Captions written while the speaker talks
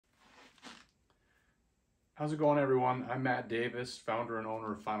How's it going, everyone? I'm Matt Davis, founder and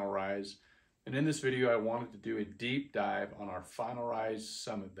owner of Final Rise, and in this video I wanted to do a deep dive on our Final Rise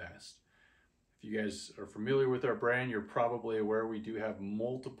Summit Vest. If you guys are familiar with our brand, you're probably aware we do have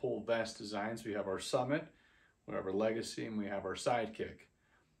multiple vest designs. We have our Summit, we have our Legacy, and we have our Sidekick.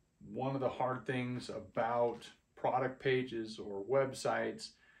 One of the hard things about product pages or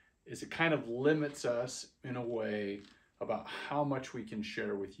websites is it kind of limits us in a way about how much we can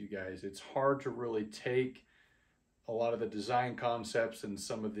share with you guys. It's hard to really take a lot of the design concepts and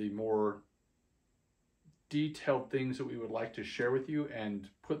some of the more detailed things that we would like to share with you and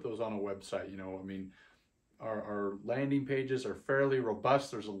put those on a website. Our landing pages are fairly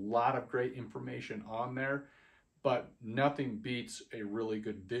robust. There's a lot of great information on there, but nothing beats a really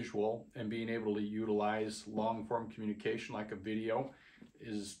good visual, and being able to utilize long form communication like a video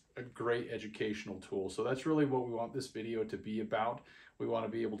is a great educational tool. So that's really what we want this video to be about. We want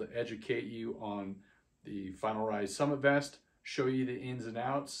to be able to educate you on the Final Rise Summit Vest, show you the ins and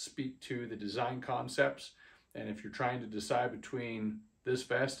outs, speak to the design concepts, and if you're trying to decide between this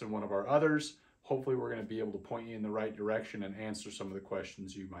vest and one of our others, hopefully we're going to be able to point you in the right direction and answer some of the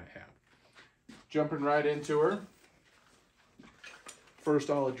questions you might have. Jumping right into her.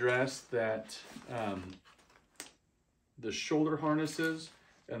 First, I'll address that the shoulder harnesses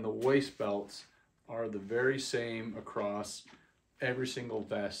and the waist belts are the very same across every single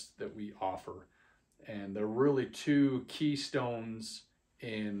vest that we offer. And they're really two keystones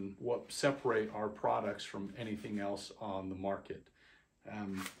in what separate our products from anything else on the market.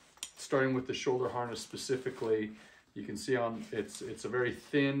 Starting with the shoulder harness specifically, you can see it's a very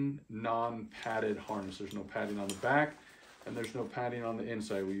thin, non-padded harness. There's no padding on the back and there's no padding on the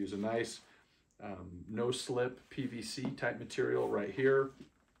inside. We use a nice no slip PVC type material right here.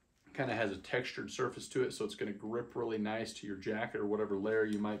 Kind of has a textured surface to it, so it's going to grip really nice to your jacket or whatever layer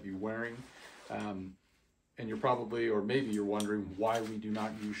you might be wearing. And you're probably, or maybe you're wondering why we do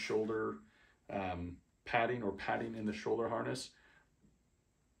not use shoulder padding or padding in the shoulder harness.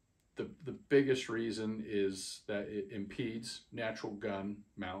 The biggest reason is that it impedes natural gun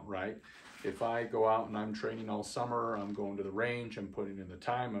mount, right? If I go out and I'm training all summer, I'm going to the range, I'm putting in the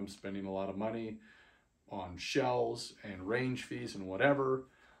time, I'm spending a lot of money on shells and range fees and whatever,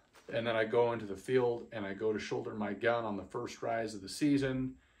 and then I go into the field and I go to shoulder my gun on the first rise of the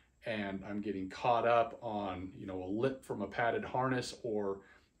season, and I'm getting caught up on, a lip from a padded harness, or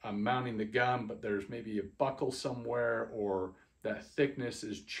I'm mounting the gun, but there's maybe a buckle somewhere, or that thickness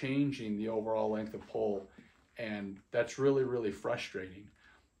is changing the overall length of pull, and that's really, really frustrating.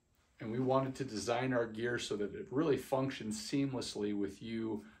 And we wanted to design our gear so that it really functions seamlessly with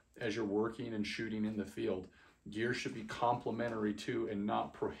you as you're working and shooting in the field. Gear should be complementary to and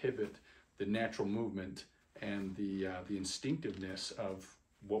not prohibit the natural movement and the instinctiveness of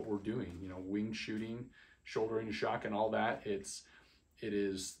what we're doing. Wing shooting, shouldering, shotgun, all that. It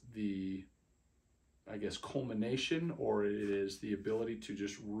is the, culmination, or it is the ability to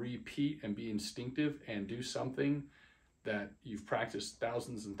just repeat and be instinctive and do something that you've practiced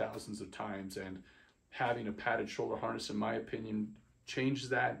thousands and thousands of times. And having a padded shoulder harness, in my opinion, changes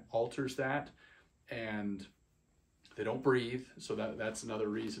that, alters that, and they don't breathe, so that's another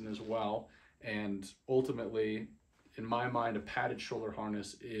reason as well. And ultimately, in my mind, a padded shoulder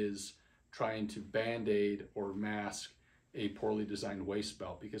harness is trying to band-aid or mask a poorly designed waist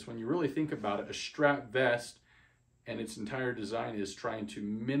belt, because when you really think about it, a strap vest and its entire design is trying to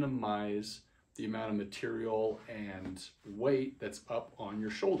minimize the amount of material and weight that's up on your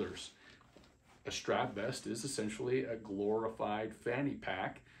shoulders. A strap vest is essentially a glorified fanny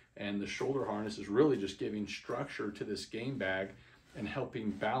pack, and the shoulder harness is really just giving structure to this game bag and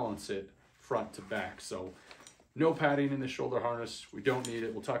helping balance it front to back. So no padding in the shoulder harness. We don't need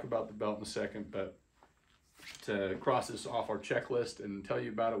it. We'll talk about the belt in a second, but to cross this off our checklist and tell you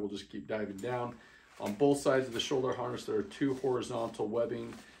about it, we'll just keep diving down. On both sides of the shoulder harness, there are two horizontal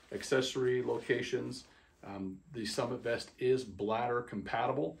webbing accessory locations. The Summit Vest is bladder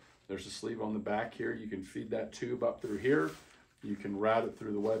compatible. There's a sleeve on the back here. You can feed that tube up through here. You can route it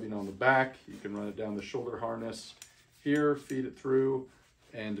through the webbing on the back. You can run it down the shoulder harness here, feed it through,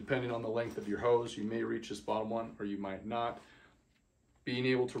 and depending on the length of your hose, you may reach this bottom one or you might not. Being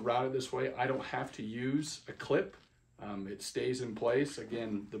able to route it this way, I don't have to use a clip. It stays in place.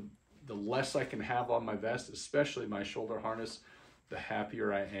 Again, the less I can have on my vest, especially my shoulder harness, the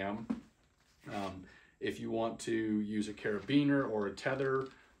happier I am. If you want to use a carabiner or a tether,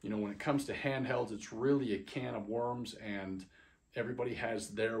 when it comes to handhelds, it's really a can of worms, and everybody has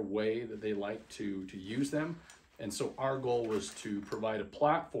their way that they like to use them. And so our goal was to provide a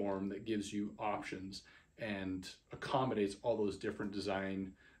platform that gives you options and accommodates all those different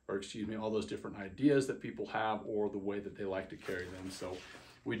design or excuse me, all those different ideas that people have or the way that they like to carry them. So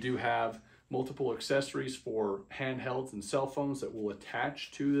we do have multiple accessories for handhelds and cell phones that will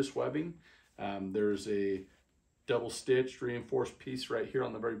attach to this webbing. There's a double stitched reinforced piece right here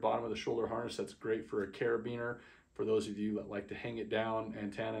on the very bottom of the shoulder harness. That's great for a carabiner, for those of you that like to hang it down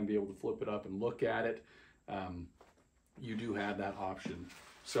antenna and be able to flip it up and look at it. You do have that option.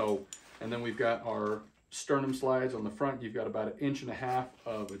 So, and then we've got our sternum slides on the front. You've got about 1.5 inches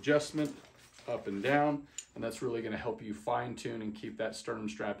of adjustment up and down, and that's really going to help you fine tune and keep that sternum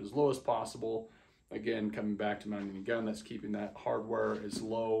strap as low as possible. Again, coming back to mounting a gun, that's keeping that hardware as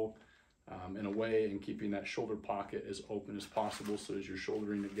low and away and keeping that shoulder pocket as open as possible. So as you're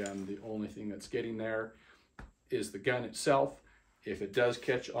shouldering the gun, the only thing that's getting there is the gun itself. If it does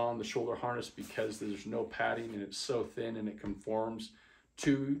catch on the shoulder harness, because there's no padding and it's so thin and it conforms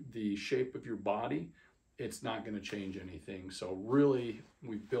to the shape of your body, it's not going to change anything. So really,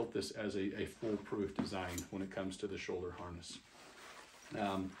 we've built this as a foolproof design when it comes to the shoulder harness.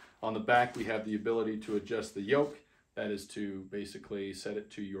 On the back, we have the ability to adjust the yoke. That is to basically set it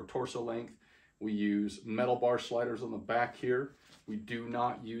to your torso length. We use metal bar sliders on the back here. We do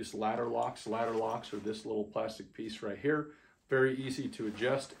not use ladder locks. Ladder locks are this little plastic piece right here. Very easy to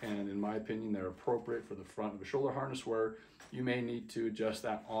adjust, and in my opinion, they're appropriate for the front of a shoulder harness where you may need to adjust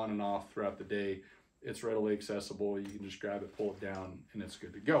that on and off throughout the day. It's readily accessible. You can just grab it, pull it down, and it's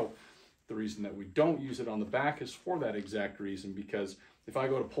good to go. The reason that we don't use it on the back is for that exact reason, because if I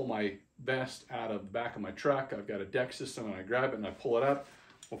go to pull my vest out of the back of my truck, I've got a deck system and I grab it and I pull it up.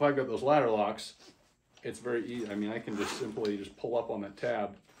 Well, if I've got those ladder locks, it's very easy. I mean, I can just simply just pull up on that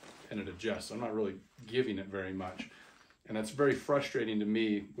tab and it adjusts. I'm not really giving it very much. And that's very frustrating to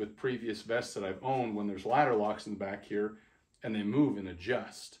me with previous vests that I've owned when there's ladder locks in the back here and they move and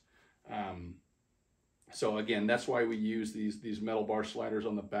adjust. So again, that's why we use these metal bar sliders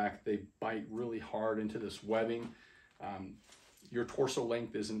on the back. They bite really hard into this webbing. Your torso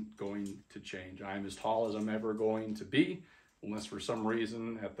length isn't going to change. I'm as tall as I'm ever going to be, unless for some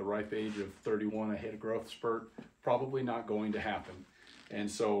reason at the ripe age of 31 I hit a growth spurt. Probably not going to happen.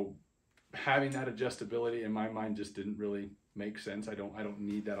 And so having that adjustability in my mind just didn't really make sense. I don't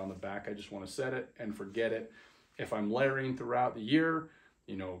need that on the back. I just want to set it and forget it. If I'm layering throughout the year,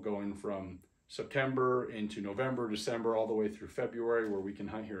 you know, going from September into November, December, all the way through February, where we can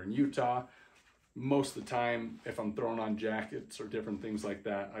hunt here in Utah, most of the time, if I'm throwing on jackets or different things like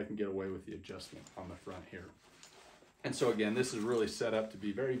that, I can get away with the adjustment on the front here. And so again, this is really set up to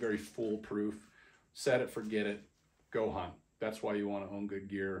be very, very foolproof. Set it, forget it, go hunt. That's why you want to own good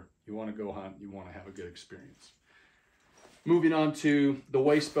gear. You want to go hunt, you want to have a good experience. Moving on to the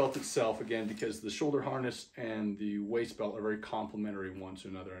waist belt itself, again, because the shoulder harness and the waist belt are very complementary one to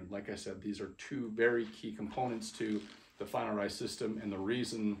another. And like I said, these are two very key components to the Final Rise system, and the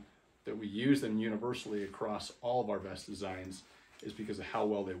reason that we use them universally across all of our vest designs is because of how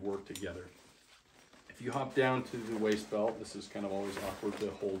well they work together. If you hop down to the waist belt, this is kind of always awkward to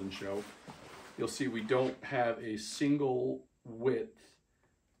hold and show. You'll see we don't have a single width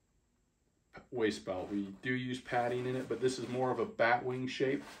waist belt. We do use padding in it, but this is more of a bat wing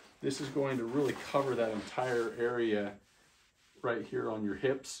shape. This is going to really cover that entire area right here on your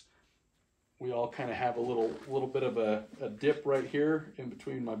hips. We all kind of have a little bit of a dip right here in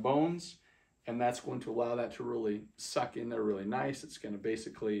between my bones, and that's going to allow that to really suck in there really nice. It's going to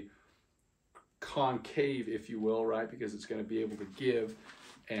basically concave, if you will, right? Because it's going to be able to give,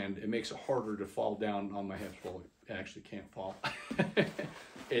 and it makes it harder to fall down on my hips. Well, it actually can't fall.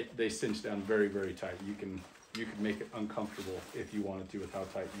 They cinch down very, very tight. You can make it uncomfortable if you wanted to with how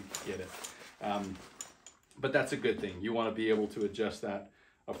tight you can get it. But that's a good thing. You want to be able to adjust that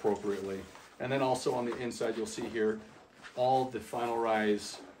appropriately. And then also on the inside, you'll see here, all the Final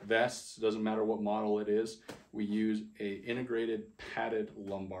Rise vests, doesn't matter what model it is, we use a integrated padded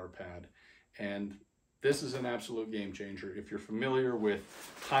lumbar pad. And this is an absolute game changer. If you're familiar with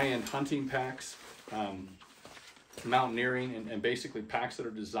high-end hunting packs, mountaineering, and basically packs that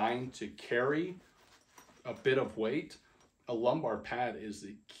are designed to carry a bit of weight, a lumbar pad is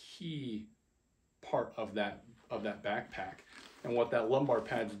the key part of that backpack. And what that lumbar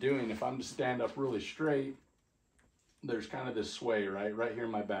pad's doing, if I'm to stand up really straight, there's kind of this sway, right? Right here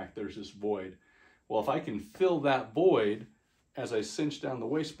in my back, there's this void. Well, if I can fill that void as I cinch down the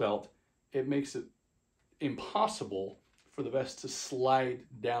waist belt, it makes it impossible for the vest to slide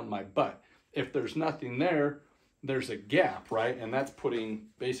down my butt. If there's nothing there, there's a gap, right? And that's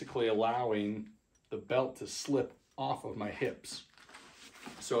basically allowing the belt to slip off of my hips.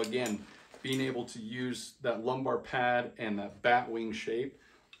 So again, being able to use that lumbar pad and that bat wing shape,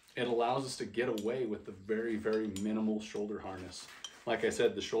 it allows us to get away with the very, very minimal shoulder harness. Like I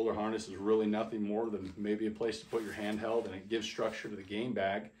said, the shoulder harness is really nothing more than maybe a place to put your handheld, and it gives structure to the game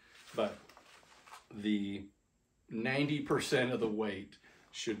bag, but the 90% of the weight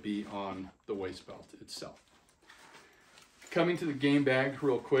should be on the waist belt itself. Coming to the game bag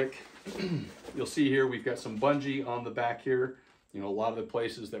real quick, you'll see here we've got some bungee on the back here. You know, a lot of the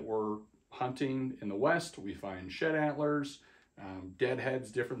places that we're hunting in the West, we find shed antlers,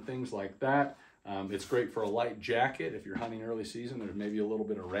 deadheads, different things like that. It's great for a light jacket if you're hunting early season. There's maybe a little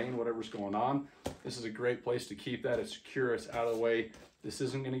bit of rain, whatever's going on. This is a great place to keep that. It's secure, it's out of the way. This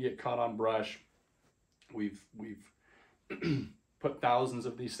isn't going to get caught on brush. We've put thousands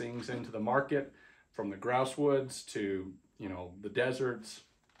of these things into the market, from the grouse woods to, you know, the deserts.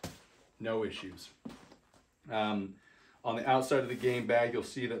 No issues. On the outside of the game bag, you'll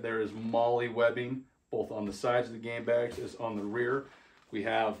see that there is molly webbing, both on the sides of the game bags as on the rear. We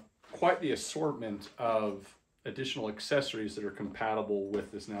have quite the assortment of additional accessories that are compatible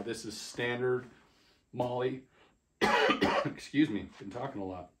with this. Now, this is standard molly. Excuse me, been talking a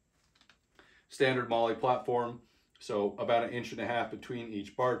lot. Standard molly platform, so about 1.5 inches between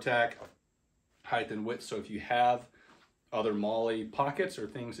each bar tack, height and width. So if you have other molly pockets or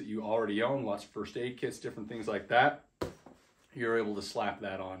things that you already own, lots of first aid kits, different things like that, you're able to slap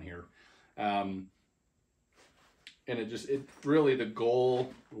that on here. And it really, the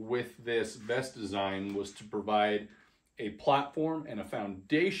goal with this vest design was to provide a platform and a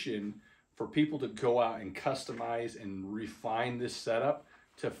foundation for people to go out and customize and refine this setup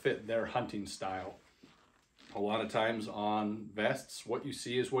to fit their hunting style. A lot of times on vests, what you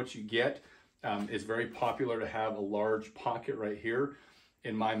see is what you get. It's very popular to have a large pocket right here.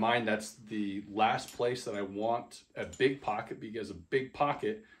 In my mind, that's the last place that I want a big pocket, because a big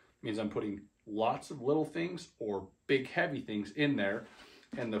pocket means I'm putting lots of little things or big heavy things in there.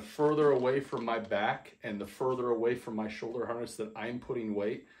 And the further away from my back and the further away from my shoulder harness that I'm putting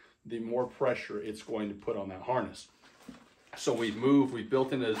weight, the more pressure it's going to put on that harness. So we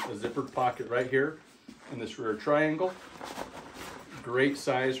built in a zippered pocket right here in this rear triangle. Great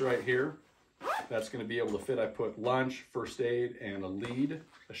size right here. That's going to be able to fit. I put lunch, first aid, and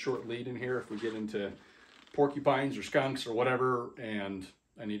a short lead in here if we get into porcupines or skunks or whatever, and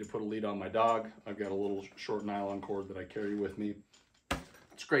I need to put a lead on my dog. I've got a little short nylon cord that I carry with me.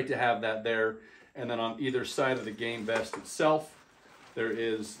 It's great to have that there. And then on either side of the game vest itself,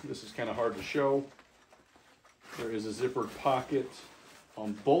 this is kind of hard to show, there is a zippered pocket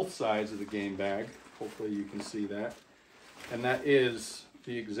on both sides of the game bag. Hopefully you can see that. And that is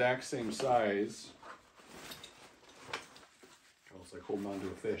the exact same size. Oh, it's like holding on to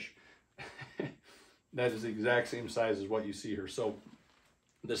a fish. That is the exact same size as what you see here. So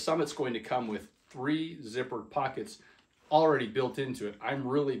the Summit's going to come with 3 zippered pockets already built into it. I'm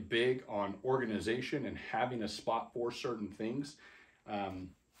really big on organization and having a spot for certain things.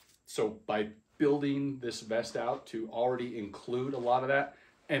 So by building this vest out to already include a lot of that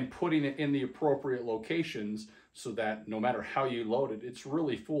and putting it in the appropriate locations so that no matter how you load it, it's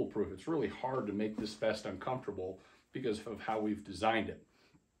really foolproof. It's really hard to make this vest uncomfortable because of how we've designed it.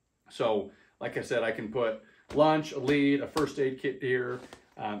 So like I said, I can put lunch, a lead, a first aid kit here,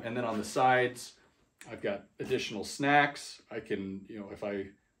 and then on the sides, I've got additional snacks. I can, you know, if I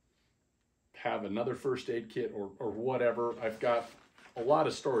have another first aid kit or whatever, I've got a lot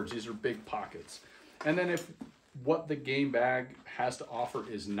of storage. These are big pockets. And then if what the game bag has to offer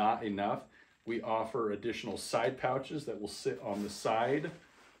is not enough, we offer additional side pouches that will sit on the side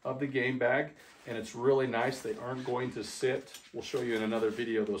of the game bag. And it's really nice. They aren't going to sit, we'll show you in another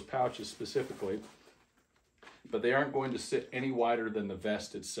video those pouches specifically, but they aren't going to sit any wider than the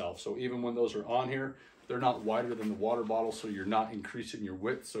vest itself. So even when those are on here, they're not wider than the water bottle, so you're not increasing your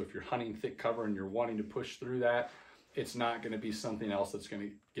width. So if you're hunting thick cover and you're wanting to push through that, it's not going to be something else that's going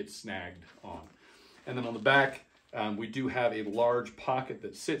to get snagged on. And then on the back, we do have a large pocket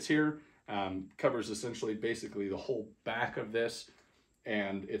that sits here, covers essentially basically the whole back of this,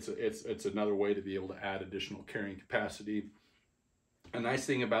 and it's another way to be able to add additional carrying capacity. A nice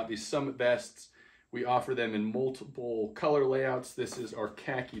thing about these Summit vests, we offer them in multiple color layouts. This is our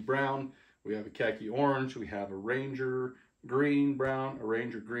khaki brown. We have a khaki orange. We have a Ranger green brown, a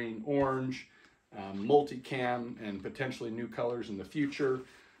Ranger green orange, multicam, and potentially new colors in the future.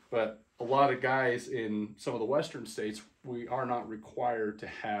 But a lot of guys in some of the Western states, we are not required to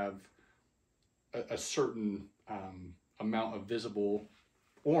have a certain amount of visible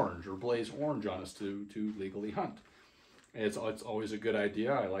orange or blaze orange on us to legally hunt. And it's always a good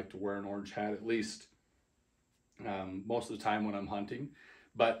idea. I like to wear an orange hat at least most of the time when I'm hunting.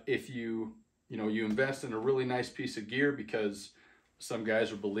 But if you invest in a really nice piece of gear, because some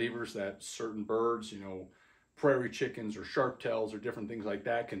guys are believers that certain birds, prairie chickens or sharp tails or different things like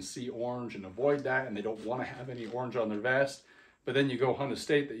that can see orange and avoid that, and they don't want to have any orange on their vest. But then you go hunt a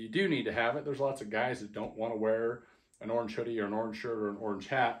state that you do need to have it. There's lots of guys that don't want to wear an orange hoodie or an orange shirt or an orange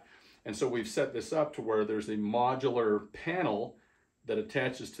hat. And so we've set this up to where there's a modular panel that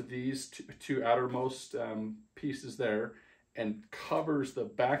attaches to these two outermost pieces there and covers the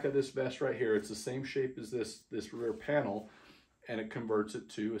back of this vest right here. It's the same shape as this rear panel, and it converts it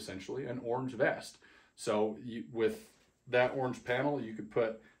to essentially an orange vest. So with that orange panel, you could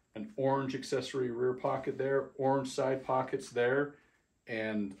put an orange accessory rear pocket there, orange side pockets there,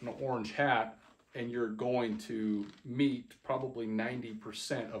 and an orange hat, and you're going to meet probably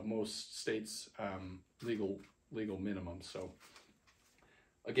 90% of most states' legal minimums. So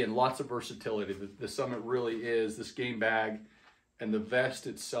again, lots of versatility. The Summit really is, this game bag and the vest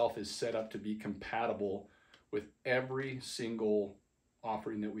itself is set up to be compatible with every single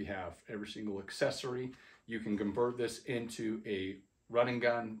offering that we have, every single accessory. You can convert this into a run and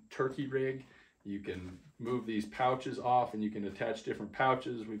gun turkey rig. You can move these pouches off and you can attach different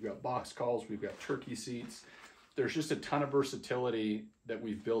pouches. We've got box calls, we've got turkey seats. There's just a ton of versatility that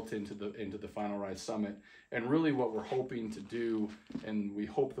we've built into the Final Ride Summit. And really what we're hoping to do, and we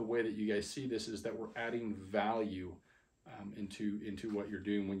hope the way that you guys see this, is that we're adding value into what you're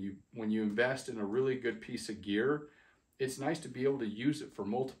doing. When you invest in a really good piece of gear, it's nice to be able to use it for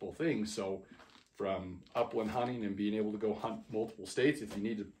multiple things. So from upland hunting and being able to go hunt multiple states, if you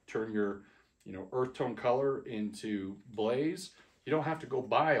need to turn your earth tone color into blaze, you don't have to go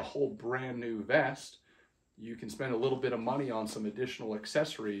buy a whole brand new vest. You can spend a little bit of money on some additional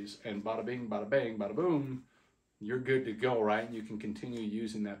accessories, and bada bing, bada bang, bada boom, you're good to go, right? And you can continue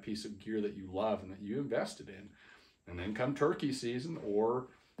using that piece of gear that you love and that you invested in. And then come turkey season or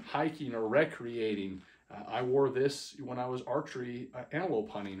hiking or recreating. I wore this when I was archery antelope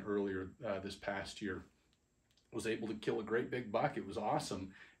hunting earlier this past year. Was able to kill a great big buck. It was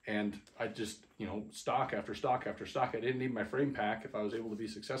awesome. And I just, stock after stock after stock. I didn't need my frame pack. If I was able to be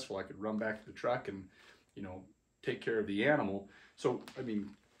successful, I could run back to the truck and, take care of the animal. So, I mean,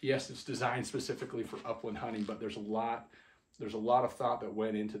 yes, it's designed specifically for upland hunting, but there's a lot of thought that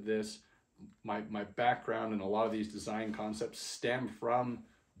went into this. My background and a lot of these design concepts stem from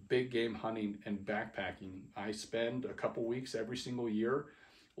big game hunting and backpacking. I spend a couple weeks every single year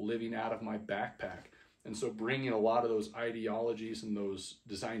living out of my backpack. And so bringing a lot of those ideologies and those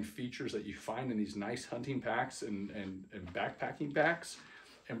design features that you find in these nice hunting packs and backpacking packs,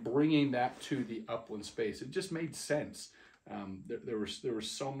 and bringing that to the upland space, it just made sense. There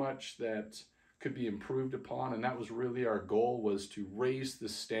was so much that could be improved upon, and that was really our goal, was to raise the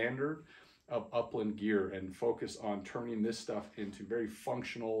standard of upland gear and focus on turning this stuff into very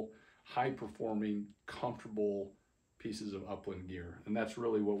functional, high-performing, comfortable pieces of upland gear. And that's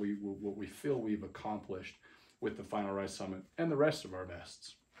really what we feel we've accomplished with the Final Ride Summit and the rest of our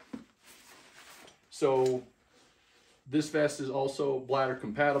vests. So this vest is also bladder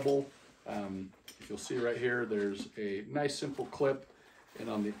compatible. If you'll see right here, there's a nice simple clip, and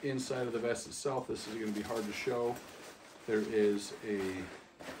on the inside of the vest itself, this is going to be hard to show, there is a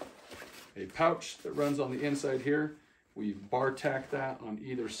pouch that runs on the inside here. We've bar tacked that on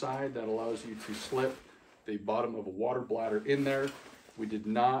either side. That allows you to slip the bottom of a water bladder in there. We did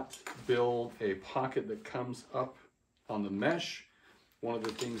not build a pocket that comes up on the mesh. One of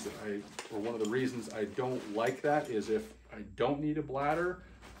the things one of the reasons I don't like that is if I don't need a bladder,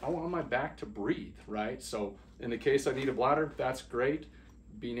 I want my back to breathe, right? So in the case I need a bladder, that's great.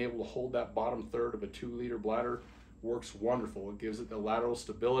 Being able to hold that bottom third of a 2-liter bladder works wonderful. It gives it the lateral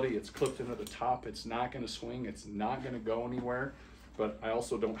stability. It's clipped into the top. It's not going to swing. It's not going to go anywhere. But I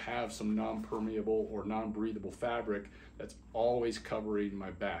also don't have some non-permeable or non-breathable fabric that's always covering my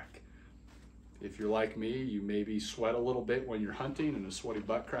back. If you're like me, you maybe sweat a little bit when you're hunting, and a sweaty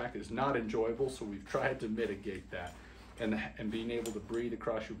butt crack is not enjoyable, so we've tried to mitigate that. And being able to breathe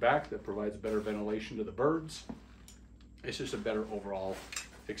across your back, that provides better ventilation to the birds. It's just a better overall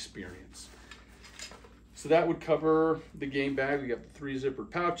experience. So that would cover the game bag. We got the 3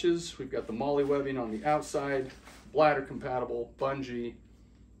 zippered pouches. We've got the MOLLE webbing on the outside, bladder compatible, bungee,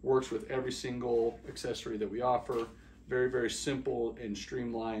 works with every single accessory that we offer. Very, very simple and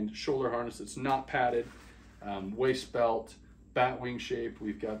streamlined shoulder harness. It's not padded, waist belt, bat wing shape.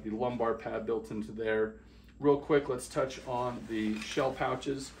 We've got the lumbar pad built into there. Real quick, let's touch on the shell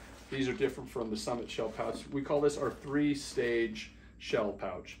pouches. These are different from the Summit shell pouch. We call this our 3-stage shell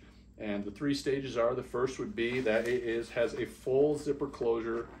pouch. And the 3 stages are, the first would be that it has a full zipper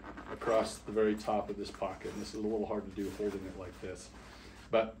closure across the very top of this pocket. And this is a little hard to do holding it like this.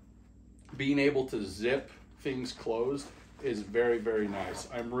 But being able to zip things closed is very, very nice.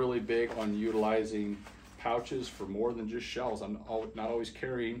 I'm really big on utilizing pouches for more than just shells. I'm not always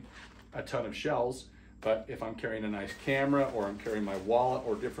carrying a ton of shells, but if I'm carrying a nice camera, or I'm carrying my wallet,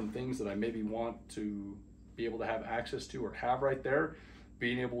 or different things that I maybe want to be able to have access to or have right there,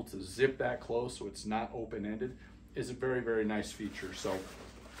 being able to zip that close so it's not open-ended is a very, very nice feature. So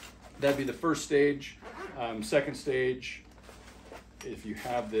that'd be the first stage. Second stage, if you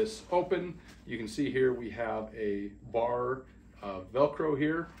have this open, you can see here we have a bar of Velcro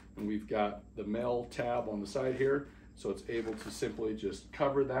here, and we've got the male tab on the side here, so it's able to simply just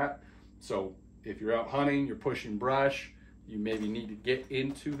cover that. So if you're out hunting, you're pushing brush, you maybe need to get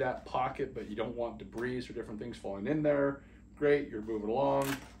into that pocket, but you don't want debris or different things falling in there. Great, you're moving along,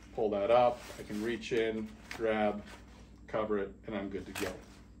 pull that up, I can reach in, grab, cover it, and I'm good to go.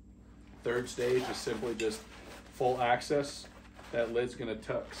 Third stage is simply just full access. That lid's gonna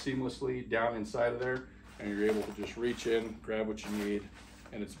tuck seamlessly down inside of there, and you're able to just reach in, grab what you need,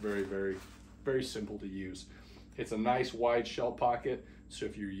 and it's very, very, very simple to use. It's a nice wide shell pocket, so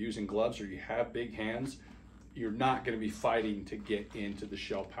if you're using gloves or you have big hands, you're not gonna be fighting to get into the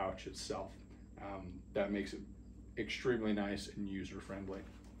shell pouch itself. That makes it extremely nice and user-friendly.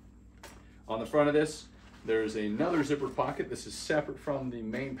 On the front of this, there's another zipper pocket. This is separate from the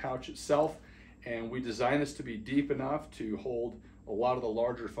main pouch itself, and we designed this to be deep enough to hold a lot of the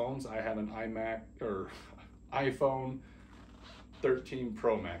larger phones. I have an iPhone 13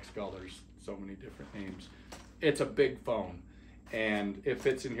 Pro Max. God, there's so many different names. It's a big phone, and it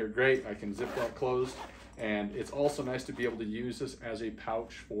fits in here great. I can zip that closed, and it's also nice to be able to use this as a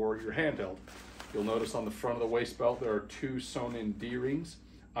pouch for your handheld. You'll notice on the front of the waist belt there are 2 sewn-in D-rings.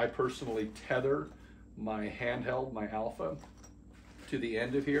 I personally tether my handheld, my Alpha, to the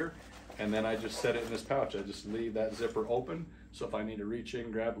end of here, and then I just set it in this pouch. I just leave that zipper open, so if I need to reach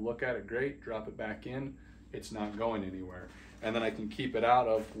in, grab a look at it, great, drop it back in, it's not going anywhere. And then I can keep it out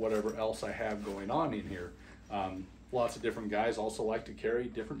of whatever else I have going on in here. Lots of different guys also like to carry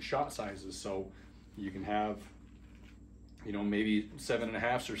different shot sizes, so you can have, you know, maybe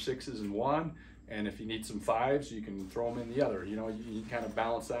 7.5s or 6s in one, and if you need some 5s, you can throw them in the other. You know, you can kind of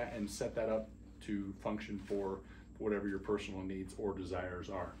balance that and set that up to function for whatever your personal needs or desires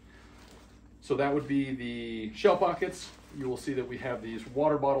are. So that would be the shell pockets. You will see that we have these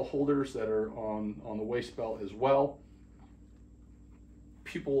water bottle holders that are on the waist belt as well.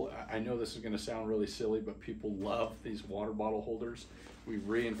 People, I know this is going to sound really silly, but people love these water bottle holders. We've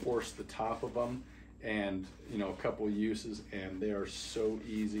reinforced the top of them, and you know, a couple of uses, and they are so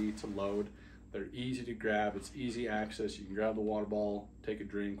easy to load. They're easy to grab. It's easy access. You can grab the water bottle, take a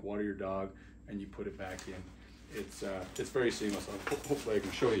drink, water your dog, and you put it back in. It's very seamless. Hopefully I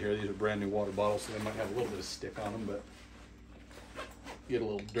can show you here. These are brand new water bottles, so they might have a little bit of stick on them, but get a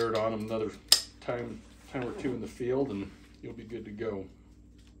little dirt on them another time or two in the field, and you'll be good to go.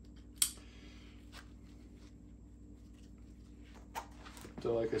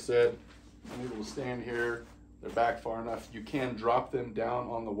 So like I said, I'm able to stand here. They're back far enough. You can drop them down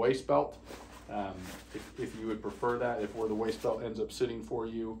on the waist belt if you would prefer that. If where the waist belt ends up sitting for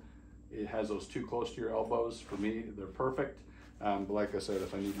you, it has those too close to your elbows. For me, they're perfect. But like I said,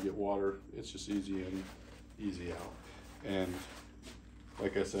 if I need to get water, it's just easy in, easy out. And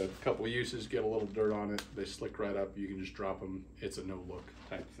like I said, a couple uses, get a little dirt on it, they slick right up. You can just drop them. It's a no-look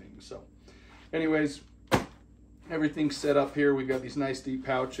type thing. So anyways, everything's set up here. We've got these nice deep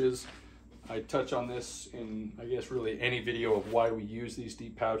pouches. I touch on this in, I guess, really any video of why we use these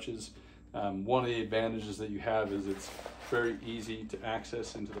deep pouches. One of the advantages that you have is it's very easy to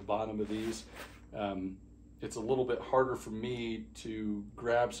access into the bottom of these. It's a little bit harder for me to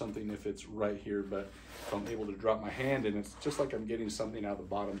grab something if it's right here, but if I'm able to drop my hand in, it's just like I'm getting something out of the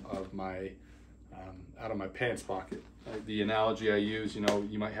bottom of my pants pocket. The analogy I use, you know,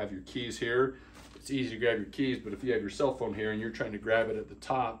 you might have your keys here. It's easy to grab your keys, but if you have your cell phone here and you're trying to grab it at the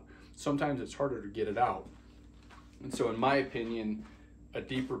top, sometimes it's harder to get it out. And so in my opinion, a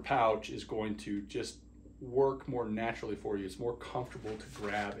deeper pouch is going to just work more naturally for you. It's more comfortable to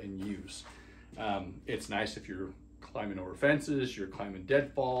grab and use. It's nice if you're climbing over fences, you're climbing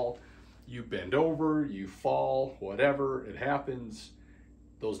deadfall, you bend over, you fall, whatever, it happens.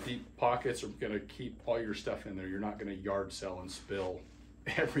 Those deep pockets are gonna keep all your stuff in there. You're not gonna yard sell and spill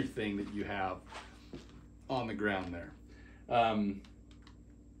everything that you have on the ground there.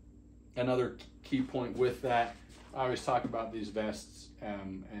 Another key point with that, I always talk about these vests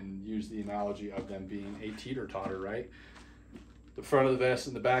and use the analogy of them being a teeter-totter, right? The front of the vest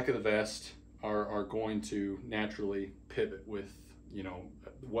and the back of the vest are going to naturally pivot with, you know,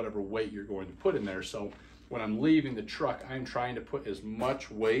 whatever weight you're going to put in there. So when I'm leaving the truck, I'm trying to put as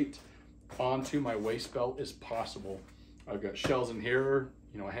much weight onto my waist belt as possible. I've got shells in here,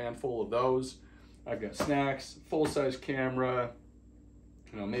 you know, a handful of those. I've got snacks, full-size camera,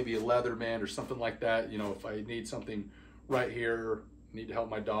 you know, maybe a Leatherman or something like that. You know, if I need something right here, need to help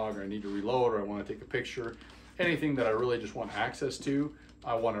my dog, or I need to reload, or I want to take a picture, anything that I really just want access to,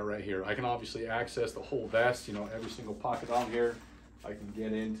 I want it right here. I can obviously access the whole vest, you know, every single pocket on here I can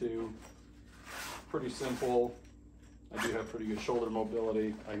get into. Pretty simple. I do have pretty good shoulder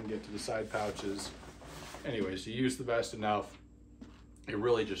mobility. I can get to the side pouches. Anyways, you use the vest enough, it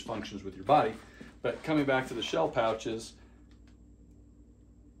really just functions with your body. But coming back to the shell pouches,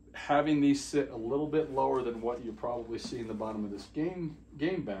 having these sit a little bit lower than what you probably see in the bottom of this game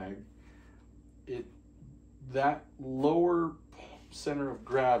bag, that lower center of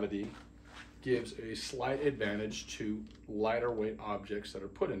gravity gives a slight advantage to lighter weight objects that are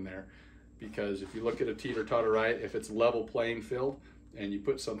put in there. Because if you look at a teeter-totter, right, if it's level playing field and you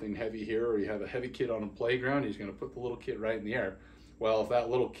put something heavy here, or you have a heavy kid on a playground, he's going to put the little kid right in the air. Well, if that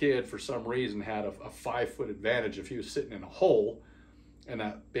little kid for some reason had a 5-foot advantage, if he was sitting in a hole and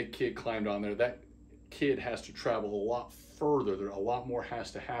that big kid climbed on there, that kid has to travel a lot further. A lot more has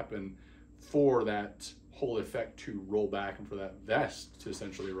to happen for that whole effect to roll back and for that vest to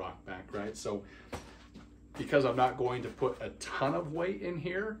essentially rock back, right? So because I'm not going to put a ton of weight in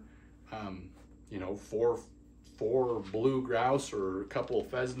here, you know, four blue grouse or a couple of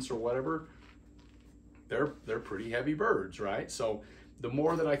pheasants or whatever, they're pretty heavy birds, right? So the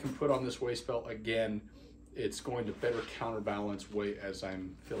more that I can put on this waist belt, again, it's going to better counterbalance weight as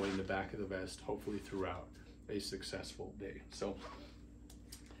I'm filling the back of the vest, hopefully throughout a successful day. So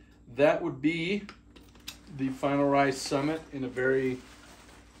that would be the Final Rise Summit in a very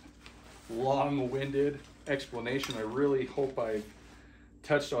long-winded explanation. I really hope I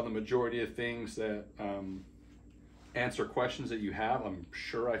touched on the majority of things that answer questions that you have. I'm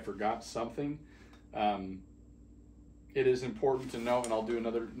sure I forgot something. It is important to know, and I'll do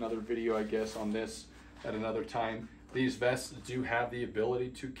another video, I guess, on this at another time. These vests do have the ability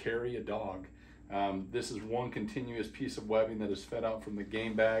to carry a dog. This is one continuous piece of webbing that is fed out from the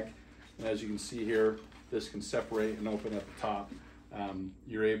game bag. And as you can see here, this can separate and open at the top.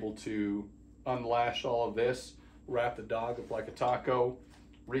 You're able to unlash all of this, wrap the dog up like a taco,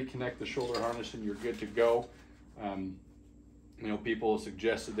 reconnect the shoulder harness, and you're good to go. You know, people have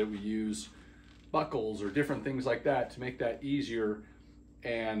suggested that we use buckles or different things like that to make that easier.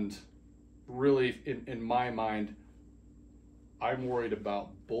 And really, in my mind, I'm worried about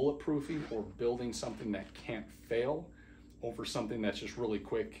bulletproofing or building something that can't fail over something that's just really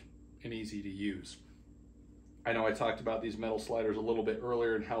quick and easy to use. I know I talked about these metal sliders a little bit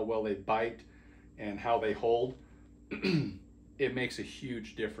earlier and how well they bite and how they hold. It makes a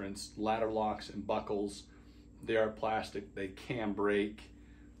huge difference. Ladder locks and buckles, they are plastic, they can break.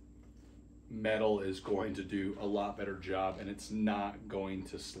 Metal is going to do a lot better job, and it's not going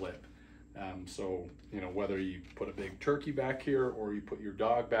to slip. So, you know, whether you put a big turkey back here or you put your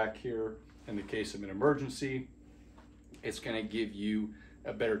dog back here, in the case of an emergency, it's going to give you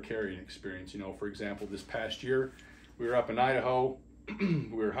a better carrying experience. You know, for example, this past year, we were up in Idaho, we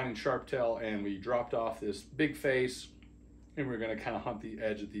were hunting sharptail, and we dropped off this big face, and we were going to kind of hunt the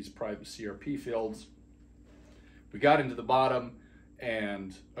edge of these private CRP fields. We got into the bottom,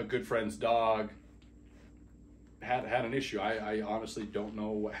 and a good friend's dog had an issue. I honestly don't know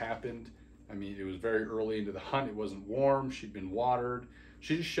what happened. I mean, it was very early into the hunt. It wasn't warm. She'd been watered.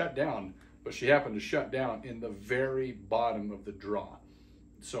 She just shut down, but she happened to shut down in the very bottom of the draw.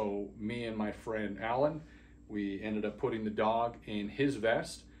 So me and my friend Alan, we ended up putting the dog in his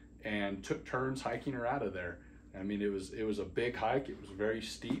vest and took turns hiking her out of there. I mean, it was a big hike. It was very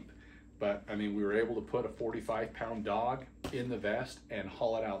steep, but I mean, we were able to put a 45-pound dog in the vest and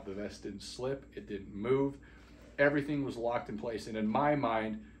haul it out. The vest didn't slip. It didn't move. Everything was locked in place. And in my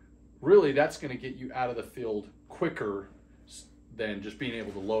mind, really, that's going to get you out of the field quicker than just being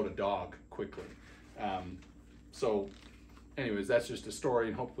able to load a dog quickly. So anyways, that's just a story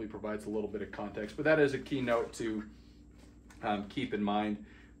and hopefully provides a little bit of context. But that is a key note to keep in mind.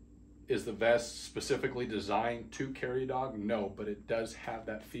 Is the vest specifically designed to carry a dog? No, but it does have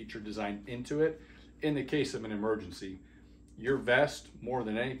that feature designed into it. In the case of an emergency, your vest, more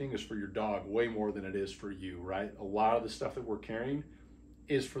than anything, is for your dog, way more than it is for you, right? A lot of the stuff that we're carrying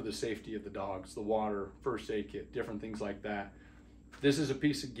is for the safety of the dogs, the water, first aid kit, different things like that. This is a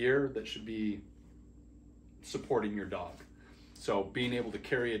piece of gear that should be supporting your dog. So being able to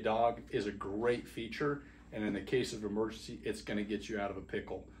carry a dog is a great feature, and in the case of emergency, it's going to get you out of a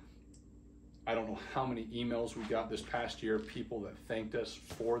pickle. I don't know how many emails we got this past year, people that thanked us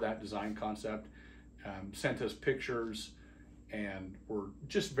for that design concept, sent us pictures, and were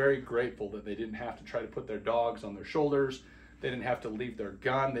just very grateful that they didn't have to try to put their dogs on their shoulders, They didn't have to leave their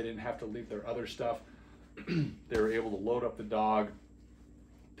gun. They didn't have to leave their other stuff. They were able to load up the dog,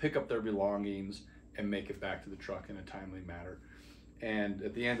 pick up their belongings, and make it back to the truck in a timely manner. And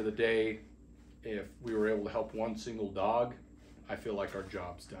at the end of the day, if we were able to help one single dog, I feel like our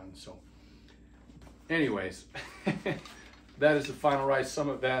job's done. So anyways, that is the Final Ride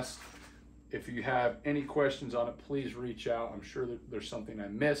Summit Vest. If you have any questions on it, please reach out. I'm sure that there's something I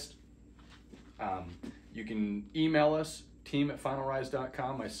missed. You can email us,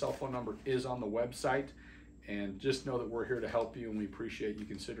 team@finalrise.com. My cell phone number is on the website. And just know that we're here to help you, and we appreciate you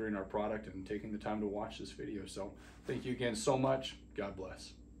considering our product and taking the time to watch this video. So thank you again so much. God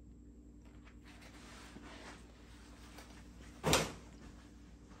bless.